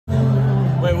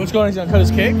Wait, what's going on? He's gonna cut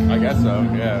his cake? I guess so,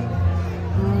 yeah.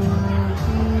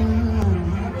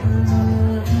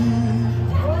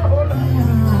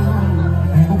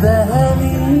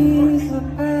 दहलीज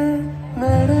पे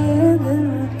मेरे दिल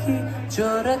की जो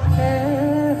रखे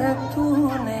है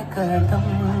तूने कदम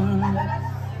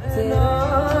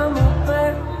नाम पे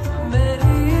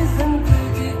मेरी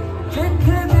जिंदगी लिख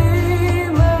दी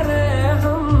मेरे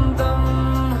हमदम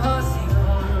हंसी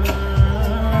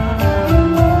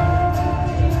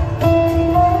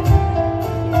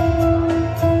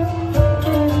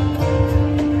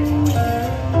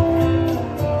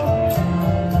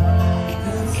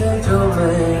जो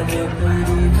मैंने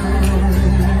करी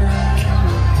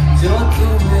जो तू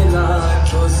मिला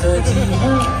तो सजी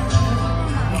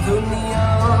दुनिया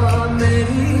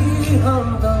मेरी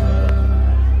हमदम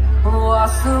वो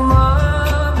आसमां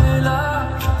मिला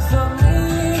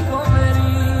ज़मीन को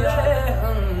मेरी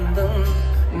हमदम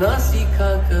ना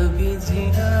सीखा कभी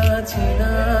जीना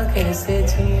जीना कैसे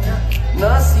जीना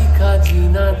ना सीखा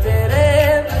जीना तेरे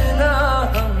बिना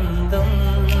हमदम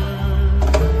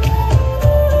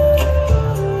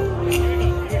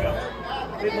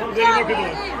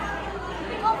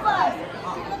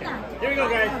Here we go,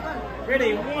 guys.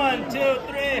 Ready? 1, 2,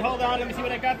 3. Hold on. Let me see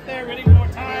what I got there. Ready? One more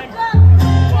time.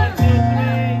 1, 2, 3.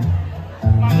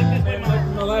 Come on, look this way,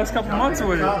 Mom. The last couple months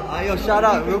with it. Yo, shout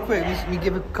out real quick. Let me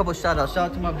give a couple shout outs.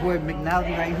 Shout out to my boy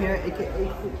McNally right here,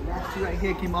 aka Nasty right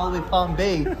here. Came all the way Palm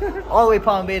Bay, all the way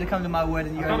Palm Bay to come to my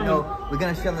wedding. You already know we're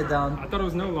gonna shut it down. I thought it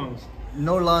was no lungs.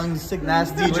 No lungs, sick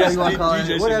nasty, whatever you want to call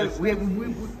it. Whatever.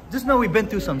 We just know we've been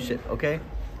through some shit, okay?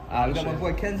 We got my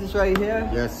boy Candice right here.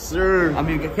 Yes, sir. I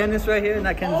mean, Candice right here,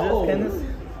 not Candice, Candice.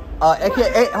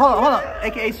 AKA, hold on,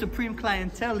 AKA Supreme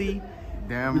Clientele.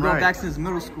 Damn we right. go back since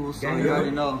middle school, so you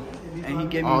already know. And he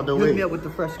gave me, All the hooked way. me up with the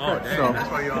fresh cut. Damn, So that's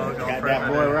why you all Got that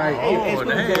boy right. Oh,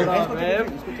 damn.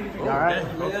 all right.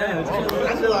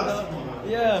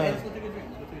 Yeah.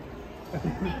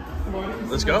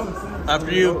 Let's go.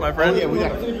 After you, my friend. Yeah, we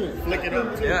gotta flick it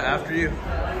up too. Yeah, after you.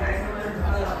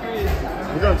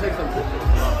 We're gonna take some pictures.